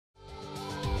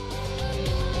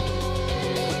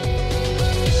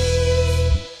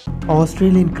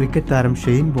Australian cricket താരം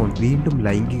Shane Warne വീണ്ടും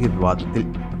ലൈംഗിക വിവാദത്തിൽ.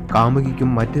 കാമുകിക്കും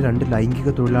മറ്റ് 2 ലൈംഗിക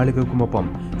തൊഴിലാളികൾക്കുമൊപ്പം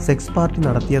സെക്സ് പാർട്ടി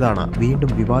നടത്തിയതാണ്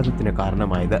വീണ്ടും വിവാദത്തിന്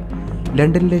കാരണമായത്.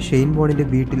 ലണ്ടനിലെ ഷെയ്ൻ വോണിന്റെ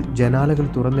വീട്ടിൽ ജനാലകൾ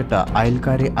തുറന്നിട്ട്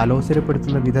അയൽക്കാരെ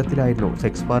അലോസരപ്പെടുത്തുന്ന വിധത്തിലായിരുന്നു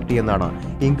സെക്സ് പാർട്ടി എന്നാണ്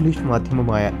ഇംഗ്ലീഷ്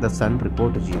മാധ്യമമായ ദ സൺ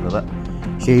റിപ്പോർട്ട് ചെയ്യുന്നത്.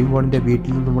 ഷെയ്ൻ വോണിന്റെ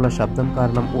വീട്ടിൽ നിന്നുമുള്ള ശബ്ദം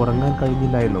കാരണം ഉറങ്ങാൻ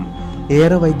കഴിഞ്ഞില്ല എന്നും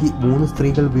ഏറെ വൈകി 3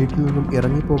 സ്ത്രീകൾ വീട്ടിൽ നിന്നും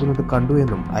ഇറങ്ങിപ്പോകുന്നത് കണ്ടു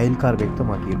എന്നും അയൽക്കാർ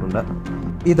വ്യക്തമാക്കിയിട്ടുണ്ട്.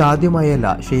 ഇതാദ്യമായല്ല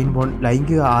ഷെയ്ൻ വോൺ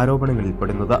ലൈംഗിക ആരോപണങ്ങളിൽ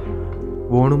പെടുന്നത്.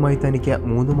 വോണുമായി തനിക്ക്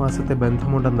 3 മാസത്തെ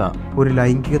ബന്ധമുണ്ടെന്ന് ഒരു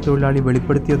ലൈംഗിക തൊഴിലാളി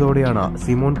വെളിപ്പെടുത്തിയതോടെയാണ്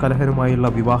സിമോൺ കലഹനുമായുള്ള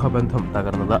വിവാഹബന്ധം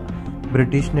തകർന്നത്.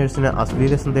 ബ്രിട്ടീഷ് നഴ്സിന്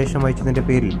അശ്ലീല സന്ദേശം അയച്ചതിന്റെ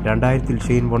പേരിൽ 2000-ൽ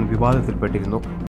ഷെയ്ൻ വോൺ വിവാദത്തിൽപ്പെട്ടിരുന്നു.